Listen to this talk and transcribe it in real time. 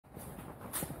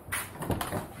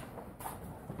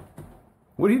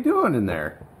What are you doing in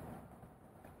there?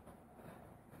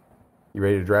 You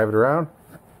ready to drive it around?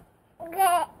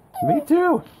 Me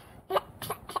too.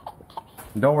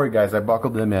 Don't worry guys, I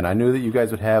buckled him in. I knew that you guys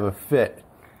would have a fit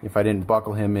if I didn't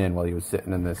buckle him in while he was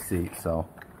sitting in this seat, so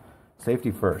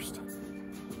safety first.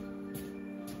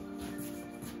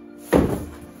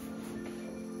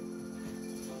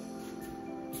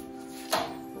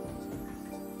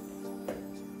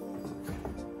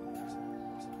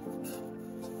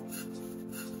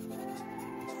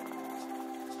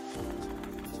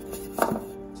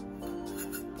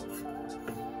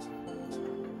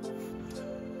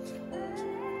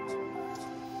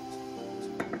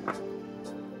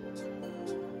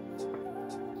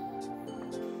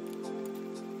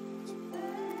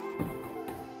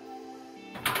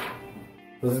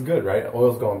 This is good, right?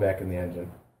 Oil's going back in the engine.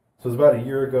 So it was about a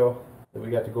year ago that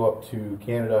we got to go up to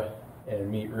Canada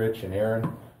and meet Rich and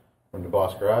Aaron from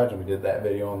Deboss Garage, and we did that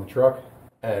video on the truck.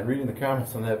 And reading the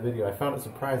comments on that video, I found it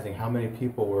surprising how many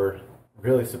people were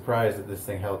really surprised that this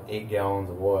thing held 8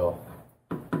 gallons of oil.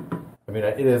 I mean,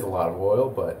 it is a lot of oil,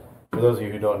 but for those of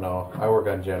you who don't know, I work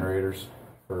on generators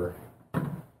for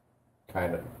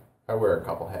I wear a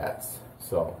couple hats.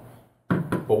 So,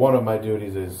 but one of my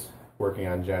duties is working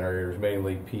on generators,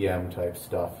 mainly PM type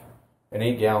stuff. And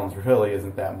 8 gallons really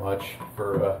isn't that much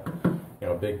for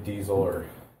a big diesel or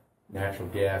natural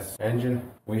gas engine.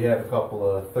 We have a couple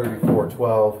of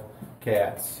 3412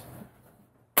 cats,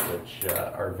 which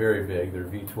are very big. They're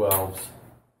V12s.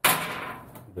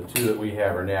 The two that we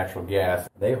have are natural gas.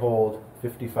 They hold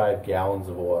 55 gallons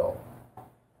of oil.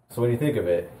 So when you think of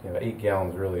it, 8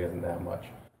 gallons really isn't that much.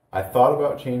 I thought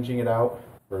about changing it out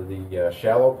for the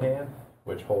shallow pan,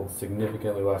 which holds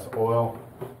significantly less oil,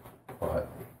 but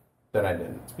then I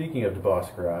didn't. Speaking of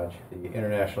Deboss Garage, the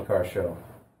International Car Show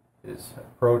is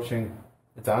approaching.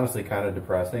 It's honestly kind of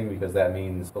depressing because that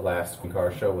means the last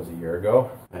car show was a year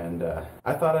ago, and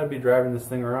I thought I'd be driving this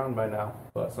thing around by now,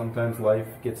 but sometimes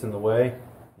life gets in the way,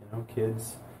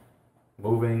 kids,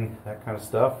 moving, that kind of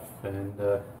stuff, and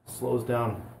slows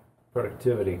down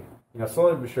productivity.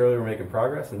 Slowly but surely we're making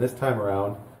progress, and this time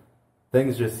around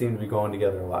things just seem to be going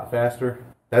together a lot faster.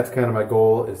 That's kind of my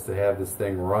goal, is to have this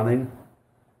thing running,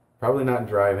 probably not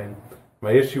driving.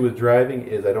 My issue with driving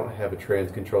is I don't have a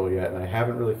trans controller yet, and I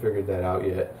haven't really figured that out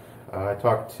yet. I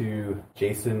talked to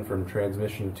Jason from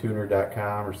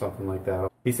Transmissiontuner.com or something like that.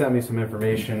 He sent me some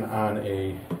information on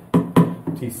a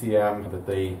TCM that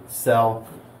they sell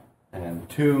and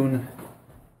tune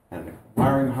and a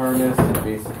wiring harness and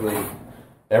basically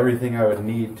everything I would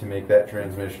need to make that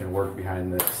transmission work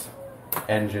behind this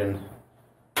engine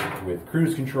with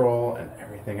cruise control and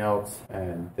everything else,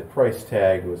 and the price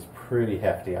tag was pretty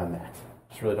hefty on that.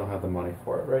 Just really don't have the money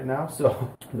for it right now,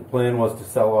 so the plan was to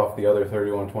sell off the other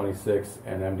 3126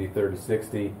 and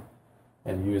MD3060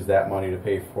 and use that money to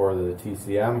pay for the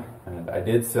TCM, and I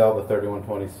did sell the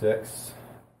 3126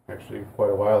 actually quite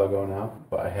a while ago now,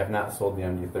 but I have not sold the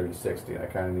MD3060. I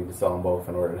kind of need to sell them both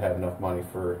in order to have enough money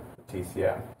for the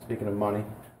TCM. Speaking of money,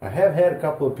 I have had a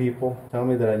couple of people tell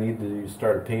me that I need to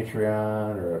start a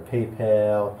Patreon or a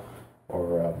PayPal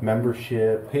or a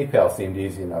membership. PayPal seemed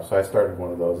easy enough, so I started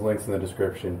one of those. Links in the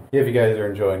description. If you guys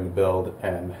are enjoying the build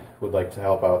and would like to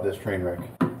help out this train wreck,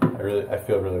 I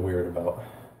feel really weird about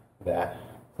that.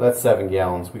 So that's 7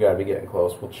 gallons. We gotta be getting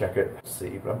close. We'll check it,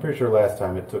 see. But I'm pretty sure last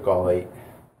time it took all 8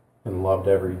 and loved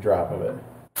every drop of it.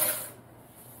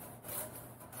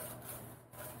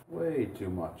 Way too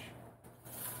much.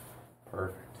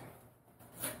 Perfect.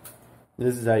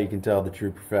 This is how you can tell the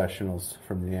true professionals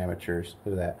from the amateurs.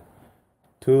 Look at that.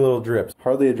 2 little drips.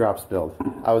 Hardly a drop spilled.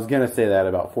 I was going to say that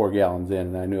about 4 gallons in,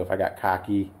 and I knew if I got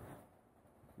cocky,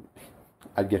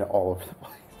 I'd get it all over the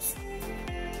place.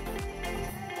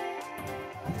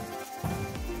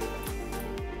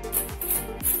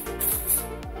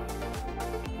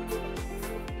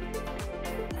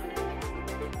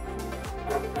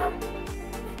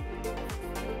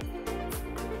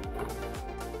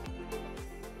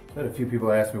 I had a few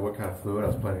people ask me what kind of fluid I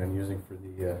was planning on using for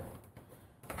the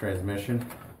transmission.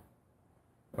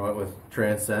 I went with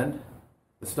Transcend.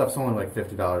 This stuff's only like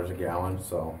 $50 a gallon,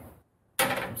 so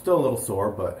I'm still a little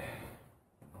sore, but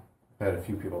I've had a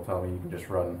few people tell me you can just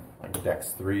run like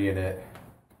Dex 3 in it.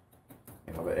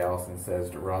 But Allison says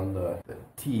to run the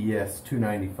TES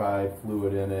 295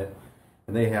 fluid in it,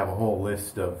 and they have a whole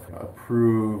list of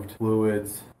approved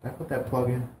fluids. Did I put that plug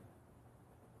in?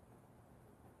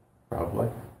 Probably.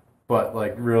 But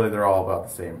like really they're all about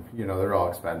the same. They're all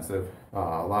expensive. A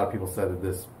lot of people said that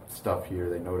this stuff here,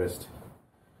 they noticed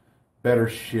better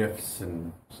shifts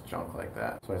and junk like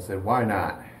that. So I said, why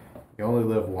not? You only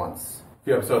live once.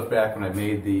 few episodes back when I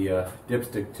made the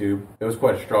dipstick tube. It was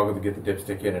quite a struggle to get the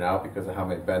dipstick in and out because of how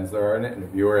many bends there are in it, and a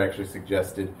viewer actually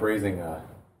suggested brazing a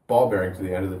ball bearing to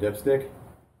the end of the dipstick.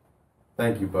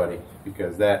 Thank you, buddy,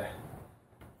 because that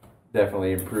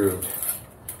definitely improved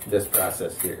this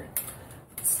process here.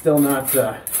 It's still not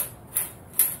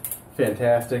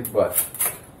fantastic, but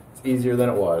it's easier than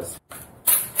it was.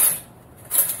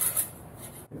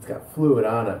 It's got fluid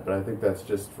on it, but I think that's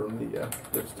just from the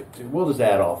dipstick tube. We'll just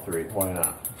add all three. Why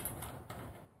not?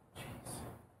 Jeez.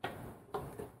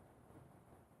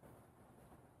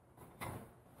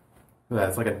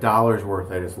 That's like $1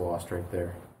 worth I just lost right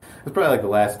there. It's probably like the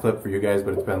last clip for you guys,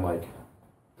 but it's been like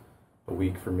a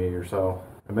week for me or so.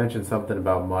 I mentioned something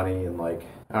about money and like,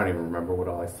 I don't even remember what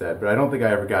all I said, but I don't think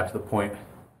I ever got to the point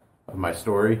of my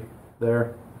story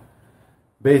there.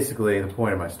 Basically, the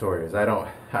point of my story is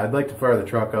I'd like to fire the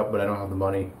truck up, but I don't have the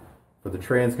money for the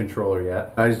trans controller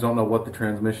yet. I just don't know what the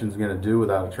transmission's gonna do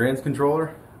without a trans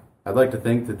controller. I'd like to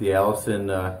think that the Allison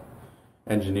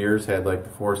engineers had like the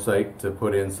foresight to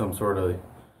put in some sort of,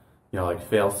 like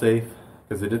fail-safe,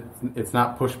 because it's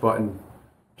not push button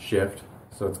shift,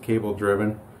 so it's cable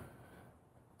driven.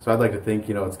 So I'd like to think,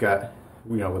 it's got,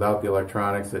 without the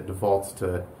electronics, it defaults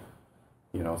to,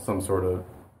 some sort of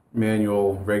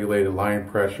manual regulated line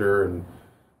pressure, and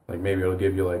like maybe it'll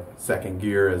give you like second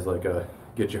gear as like a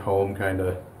get you home kind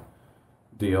of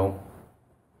deal.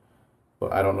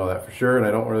 But I don't know that for sure, and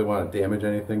I don't really want to damage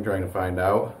anything trying to find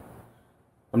out.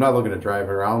 I'm not looking to drive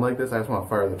it around like this. I just want to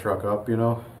fire the truck up,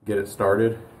 get it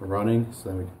started running, so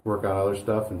then we can work on other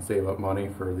stuff and save up money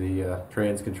for the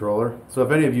trans controller. So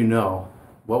if any of you know,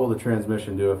 what will the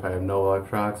transmission do if I have no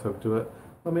electronics hooked to it?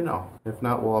 Let me know. If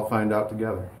not, we'll all find out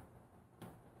together.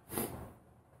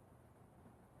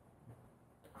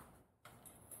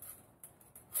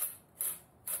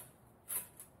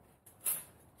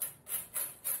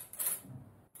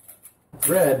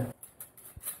 Red.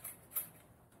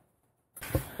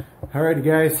 Alrighty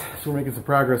guys, so we're making some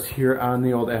progress here on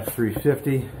the old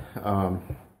F350.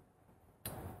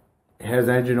 It has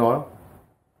engine oil,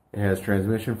 it has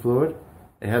transmission fluid,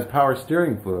 it has power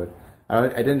steering fluid. I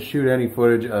didn't shoot any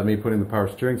footage of me putting the power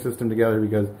steering system together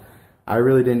because I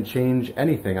really didn't change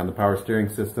anything on the power steering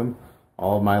system.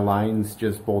 All of my lines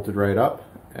just bolted right up,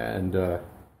 and so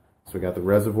we got the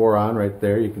reservoir on right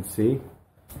there, you can see.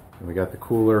 And we got the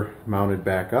cooler mounted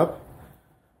back up.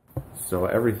 So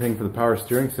everything for the power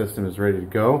steering system is ready to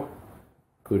go,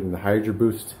 including the Hydro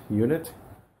Boost unit.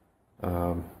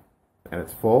 And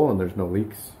it's full and there's no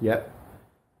leaks yet.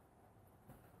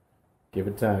 Give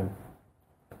it time.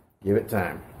 Give it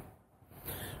time.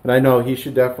 And I know he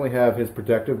should definitely have his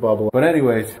protective bubble. But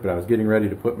anyways, I was getting ready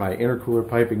to put my intercooler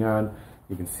piping on.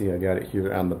 You can see I got it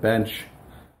here on the bench.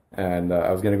 And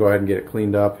I was going to go ahead and get it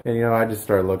cleaned up. And I just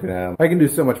started looking at them. I can do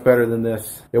so much better than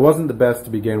this. It wasn't the best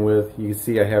to begin with. You can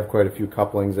see I have quite a few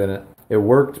couplings in it. It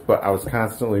worked, but I was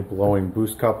constantly blowing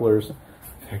boost couplers.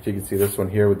 In fact, you can see this one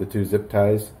here with the 2 zip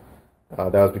ties.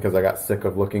 That was because I got sick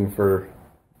of looking for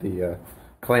the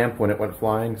clamp when it went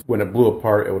flying. When it blew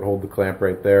apart, it would hold the clamp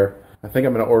right there. I think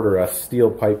I'm going to order a steel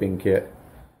piping kit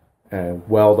and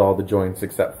weld all the joints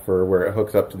except for where it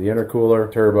hooks up to the intercooler,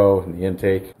 turbo, and the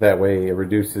intake. That way it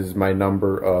reduces my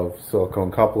number of silicone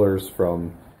couplers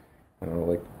from, I don't know,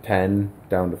 like 10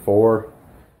 down to 4.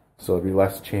 So there'll be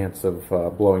less chance of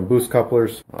blowing boost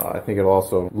couplers. I think it'll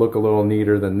also look a little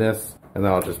neater than this, and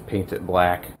then I'll just paint it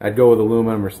black. I'd go with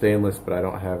aluminum or stainless, but I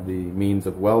don't have the means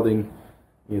of welding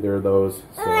either of those.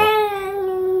 So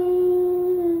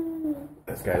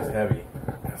this guy's heavy.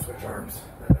 I gotta switch arms.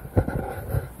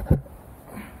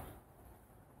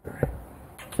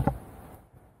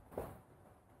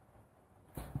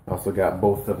 Also got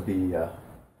both of the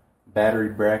battery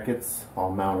brackets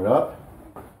all mounted up.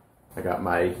 I got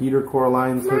my heater core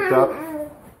lines hooked up.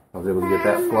 I was able to get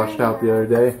that flushed out the other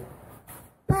day.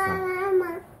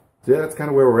 So yeah, that's kind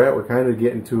of where we're at. We're kind of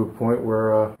getting to a point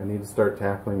where I need to start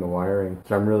tackling the wiring,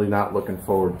 which I'm really not looking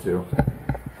forward to.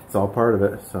 It's all part of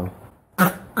it, so.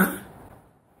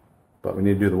 But we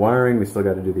need to do the wiring, we still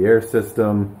got to do the air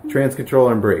system, trans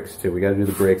controller and brakes too. We got to do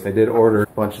the brakes. I did order a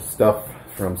bunch of stuff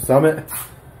from Summit.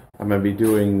 I'm going to be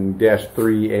doing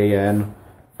 -3 AN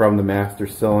from the master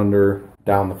cylinder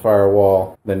down the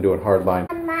firewall, then doing hardline.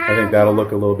 I think that'll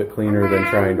look a little bit cleaner than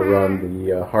trying to run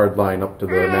the hardline up to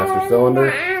the master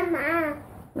cylinder.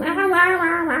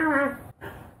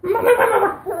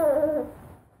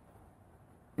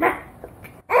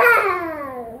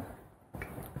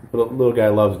 The little guy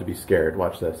loves to be scared.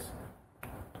 Watch this.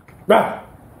 Ah!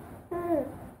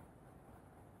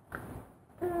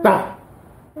 Ah!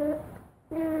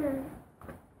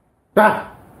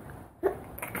 Ah!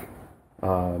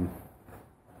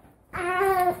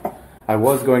 I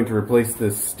was going to replace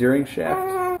this steering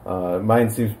shaft. Mine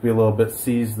seems to be a little bit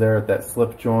seized there at that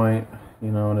slip joint,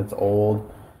 you know, and it's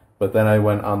old. But then I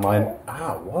went online.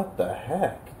 Ah, what the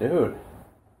heck, dude?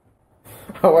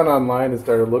 I went online and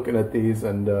started looking at these,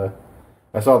 and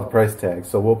I saw the price tag.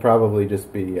 So we'll probably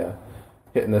just be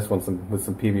hitting this one with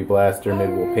some PB Blaster.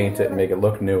 Maybe we'll paint it and make it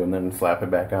look new, and then slap it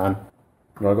back on.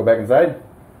 You want to go back inside?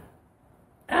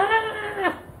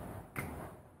 Ah!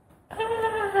 Ah!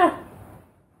 Ah!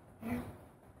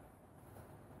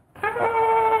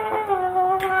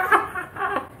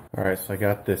 All right, so I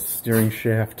got this steering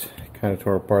shaft kind of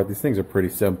tore apart. These things are pretty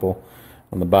simple.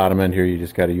 On the bottom end here, you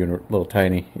just got a little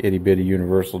tiny itty bitty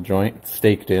universal joint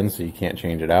staked in, so you can't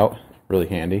change it out. Really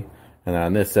handy. And then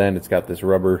on this end, it's got this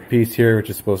rubber piece here,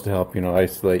 which is supposed to help, you know,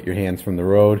 isolate your hands from the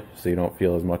road, so you don't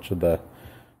feel as much of the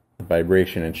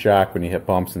vibration and shock when you hit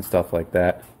bumps and stuff like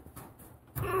that.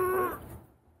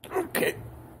 Okay.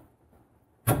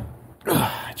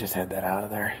 I just had that out of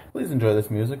there. Please enjoy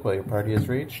this music while your party is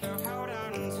reached.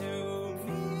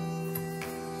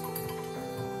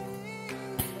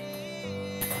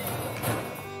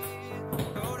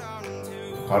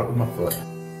 Caught it with my foot.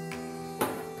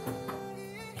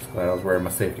 Just glad I was wearing my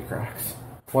safety Crocs.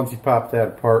 Once you pop that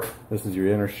apart, this is your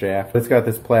inner shaft. It's got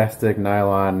this plastic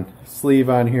nylon sleeve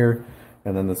on here,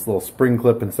 and then this little spring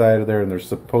clip inside of there, and there's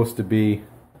supposed to be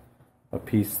a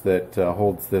piece that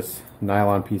holds this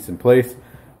nylon piece in place.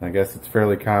 And I guess it's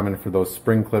fairly common for those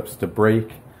spring clips to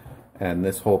break and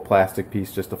this whole plastic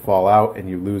piece just to fall out, and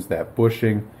you lose that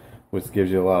bushing, which gives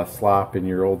you a lot of slop in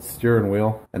your old steering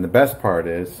wheel. And the best part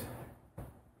is,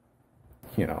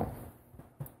 you know,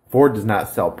 Ford does not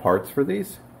sell parts for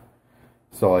these.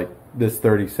 So like this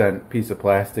 30-cent piece of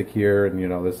plastic here and, you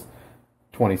know, this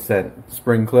 20-cent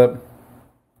spring clip,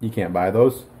 you can't buy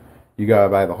those. You gotta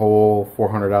buy the whole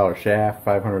 $400 shaft,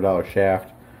 $500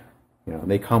 shaft. You know,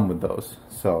 they come with those.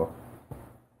 So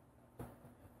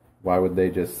why would they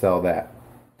just sell that?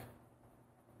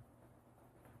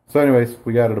 So anyways,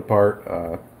 we got it apart.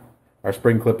 Our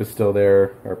spring clip is still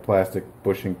there. Our plastic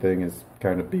bushing thing is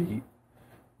kind of beat,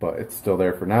 but it's still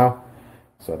there for now.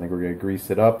 So I think we're gonna grease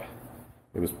it up.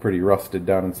 It was pretty rusted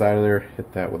down inside of there.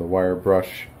 Hit that with a wire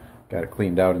brush. Got it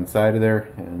cleaned out inside of there,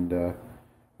 and we're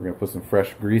gonna put some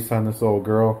fresh grease on this old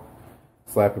girl,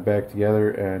 slap it back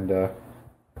together, and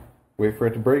wait for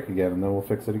it to break again, and then we'll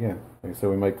fix it again. Like I said,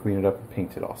 we might clean it up and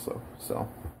paint it also. So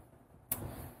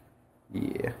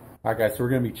yeah. Alright guys, so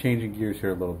we're gonna be changing gears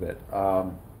here a little bit.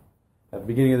 At the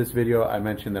beginning of this video, I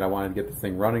mentioned that I wanted to get this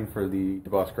thing running for the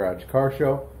Deboss Garage car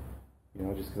show. You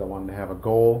know, just because I wanted to have a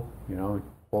goal, you know,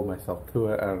 hold myself to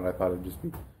it. I don't know, I thought it'd just be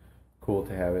cool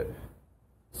to have it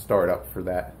start up for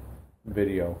that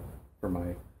video, for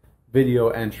my video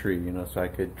entry, you know, so I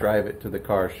could drive it to the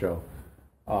car show.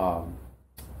 I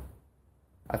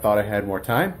thought I had more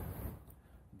time,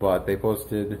 but they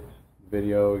posted a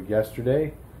video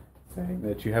yesterday saying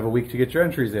that you have a week to get your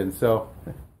entries in, so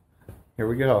here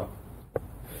we go.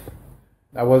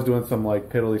 I was doing some like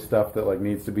piddly stuff that like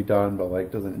needs to be done, but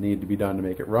like doesn't need to be done to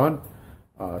make it run.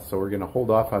 So we're gonna hold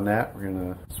off on that. We're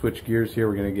gonna switch gears here.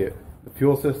 We're gonna get the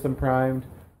fuel system primed.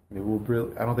 Maybe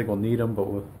I don't think we'll need them, but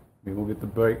maybe we'll get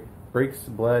the brakes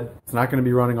bled. It's not gonna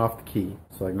be running off the key,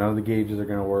 so like none of the gauges are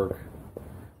gonna work.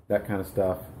 That kind of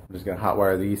stuff. I'm just gonna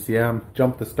hotwire the ECM,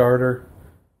 jump the starter,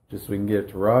 just so we can get it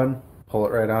to run. Pull it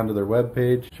right onto their web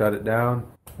page, shut it down,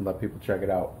 and let people check it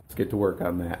out. Let's get to work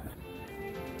on that.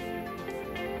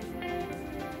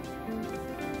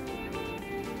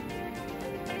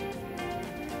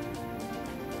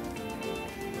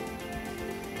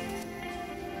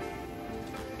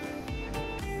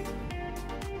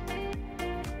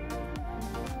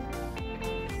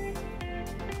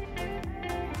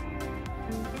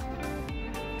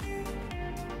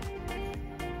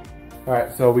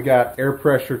 Alright, so we got air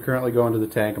pressure currently going to the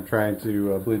tank. I'm trying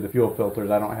to bleed the fuel filters.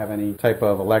 I don't have any type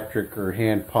of electric or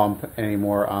hand pump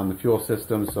anymore on the fuel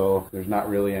system, so there's not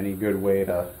really any good way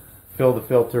to fill the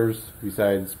filters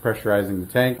besides pressurizing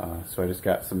the tank. So I just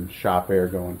got some shop air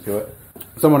going to it.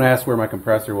 Someone asked where my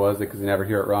compressor was because they never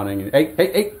hear it running. And,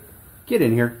 hey, get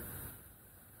in here.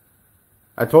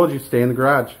 I told you, stay in the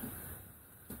garage.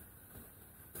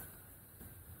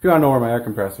 If you want to know where my air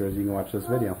compressor is, you can watch this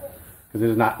video. Because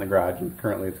it is not in the garage, and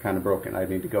currently it's kind of broken. I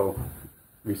need to go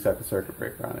reset the circuit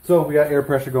breaker on it. So we got air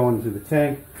pressure going into the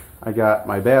tank. I got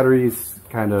my batteries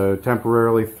kind of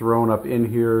temporarily thrown up in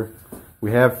here.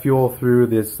 We have fuel through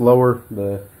this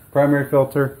the primary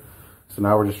filter. So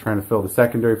now we're just trying to fill the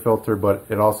secondary filter, but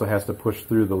it also has to push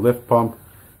through the lift pump,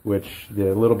 which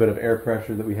the little bit of air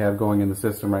pressure that we have going in the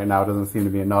system right now doesn't seem to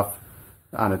be enough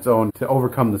on its own to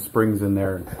overcome the springs in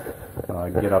there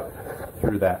and get up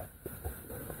through that.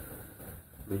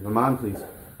 Leave them on, please.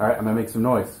 All right, I'm gonna make some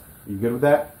noise. You good with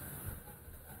that?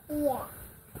 Yeah.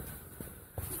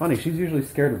 It's funny, she's usually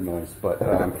scared of noise, but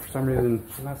for some reason,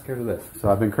 she's not scared of this. So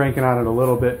I've been cranking on it a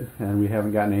little bit, and we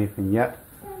haven't gotten we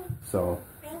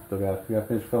gotta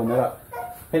finish filling it up.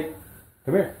 Hey,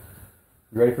 come here.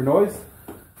 You ready for noise?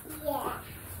 Yeah.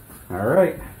 All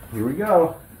right, here we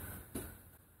go.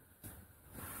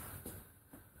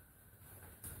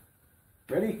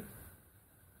 Ready?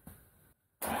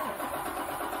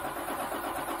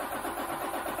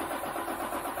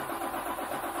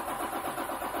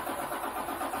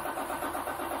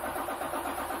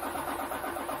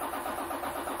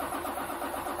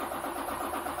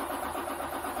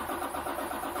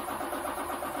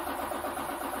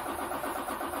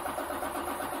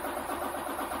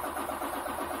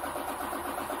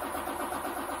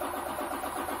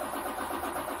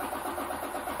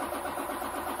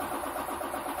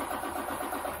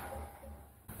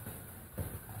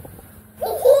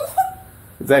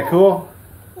 Is that cool?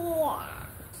 Yeah.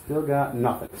 Still got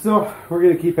nothing. So we're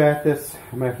gonna keep at this.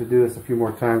 I'm gonna have to do this a few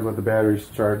more times, let the batteries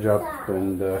charge up,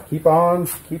 and keep on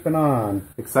keeping on.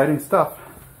 Exciting stuff.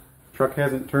 Truck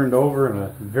hasn't turned over in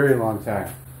a very long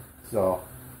time. So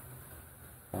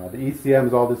the ECM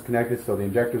is all disconnected, so the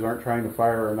injectors aren't trying to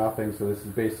fire or nothing. So this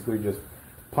is basically just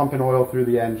pumping oil through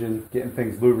the engine, getting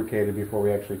things lubricated before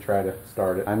we actually try to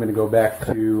start it. I'm going to go back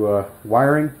to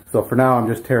wiring. So for now, I'm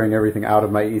just tearing everything out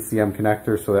of my ECM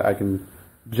connector so that I can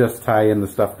just tie in the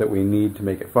stuff that we need to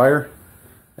make it fire.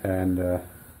 And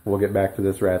we'll get back to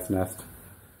this rat's nest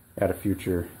at a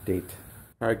future date.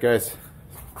 All right, guys.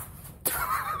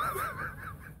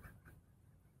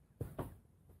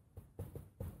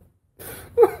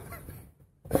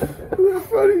 Isn't that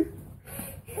funny?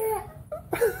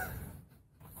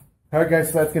 Alright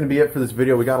guys, so that's going to be it for this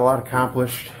video. We got a lot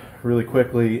accomplished really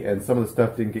quickly, and some of the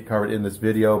stuff didn't get covered in this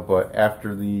video, but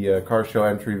after the car show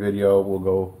entry video,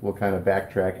 we'll kind of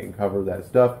backtrack and cover that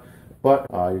stuff. But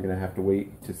you're going to have to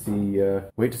wait to see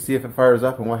if it fires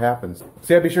up and what happens.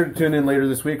 So yeah, be sure to tune in later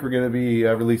this week. We're going to be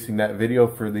releasing that video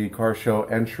for the car show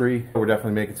entry. We're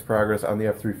definitely making some progress on the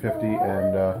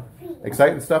F350, and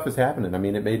exciting stuff is happening. I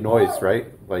mean, it made noise, right?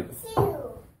 Like,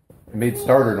 it made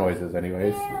starter noises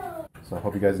anyways. So I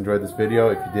hope you guys enjoyed this video.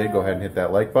 If you did, go ahead and hit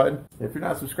that like button. If you're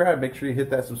not subscribed, make sure you hit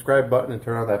that subscribe button and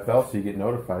turn on that bell so you get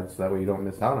notified, so that way you don't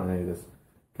miss out on any of this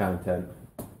content.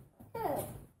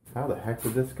 How the heck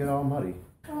did this get all muddy?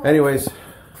 Anyways,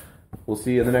 we'll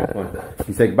see you in the next one.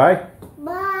 You say goodbye?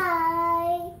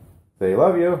 Bye. Say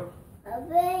love you. I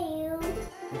love you.